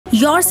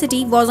Your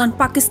city was on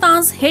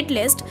Pakistan's hit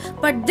list,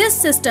 but this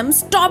system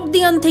stopped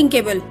the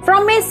unthinkable.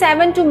 From May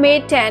 7 to May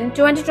 10,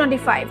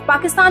 2025,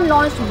 Pakistan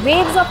launched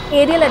waves of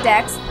aerial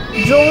attacks,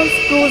 drones,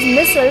 cruise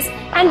missiles,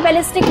 and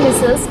ballistic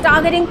missiles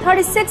targeting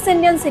 36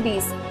 Indian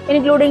cities,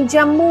 including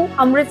Jammu,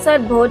 Amritsar,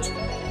 Bhuj,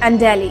 and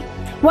Delhi.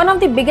 One of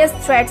the biggest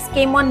threats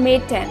came on May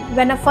 10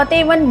 when a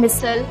Fateh-1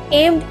 missile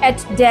aimed at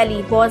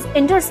Delhi was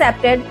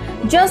intercepted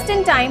just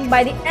in time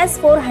by the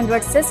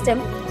S-400 system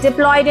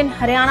deployed in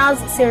Haryana's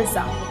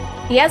Sirsa.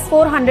 The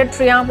S-400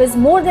 Triumph is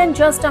more than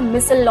just a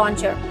missile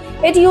launcher.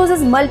 It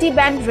uses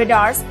multi-band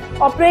radars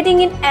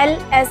operating in L,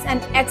 S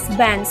and X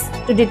bands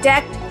to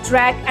detect,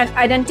 track and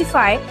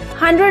identify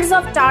hundreds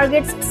of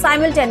targets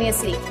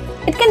simultaneously.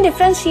 It can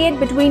differentiate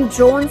between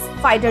drones,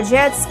 fighter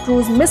jets,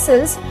 cruise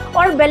missiles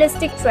or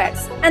ballistic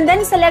threats and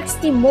then selects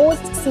the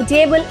most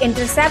suitable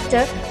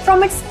interceptor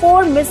from its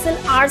 4-missile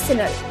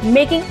arsenal,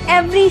 making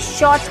every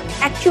shot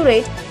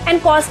accurate and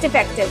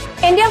cost-effective.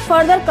 India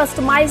further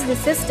customized the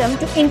system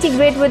to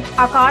integrate with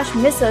Akash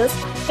missiles,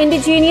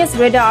 indigenous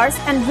radars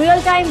and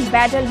real-time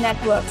battle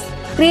networks,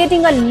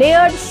 creating a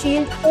layered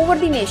shield over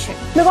the nation.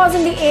 Because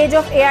in the age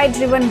of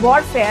AI-driven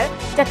warfare,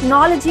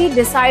 technology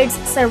decides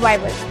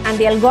survival and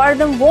the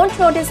algorithm won't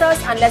notice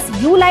us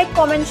unless you like,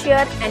 comment,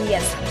 share and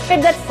yes,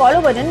 hit that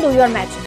follow button, do your magic.